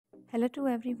Hello to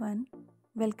everyone,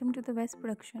 welcome to the West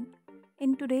production.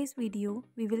 In today's video,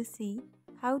 we will see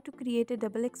how to create a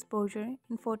double exposure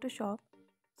in Photoshop.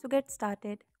 So get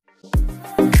started.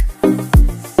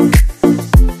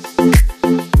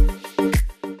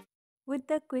 With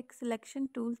the quick selection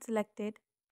tool selected,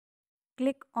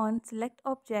 click on select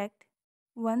object.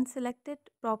 Once selected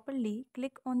properly,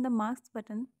 click on the mask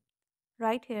button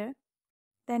right here.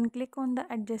 Then click on the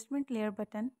adjustment layer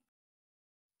button.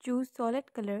 Choose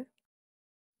solid color.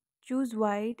 Choose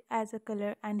white as a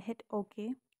color and hit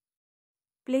OK.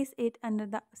 Place it under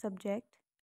the subject.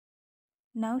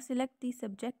 Now select the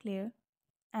subject layer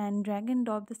and drag and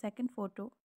drop the second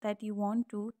photo that you want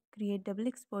to create double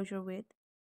exposure with.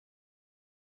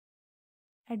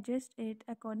 Adjust it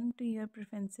according to your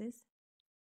preferences.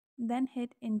 Then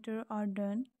hit enter or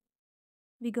done.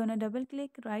 We're gonna double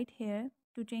click right here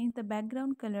to change the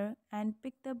background color and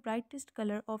pick the brightest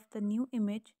color of the new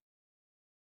image.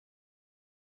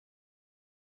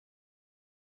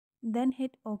 Then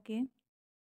hit OK.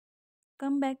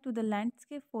 Come back to the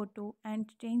landscape photo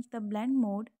and change the blend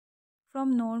mode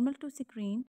from normal to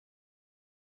screen.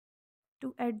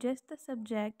 To adjust the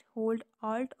subject, hold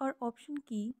Alt or Option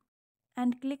key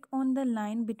and click on the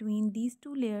line between these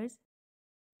two layers.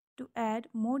 To add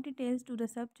more details to the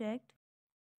subject,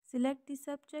 select the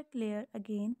subject layer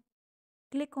again,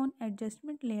 click on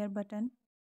Adjustment Layer button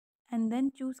and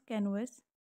then choose Canvas.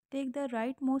 Take the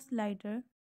rightmost slider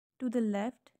to the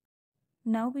left.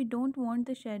 Now we don't want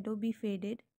the shadow be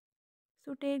faded,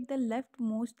 so take the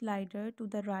leftmost slider to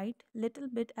the right little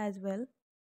bit as well.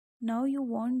 Now you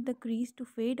want the crease to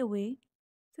fade away,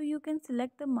 so you can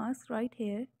select the mask right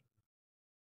here.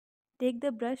 Take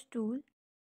the brush tool,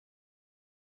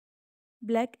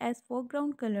 black as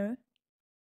foreground color.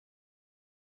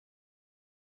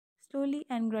 Slowly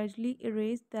and gradually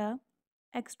erase the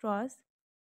extras.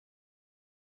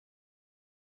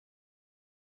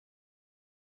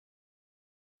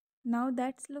 Now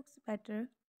that looks better.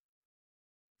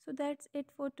 So that's it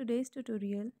for today's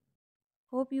tutorial.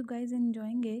 Hope you guys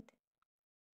enjoying it.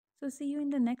 So see you in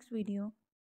the next video.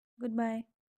 Goodbye.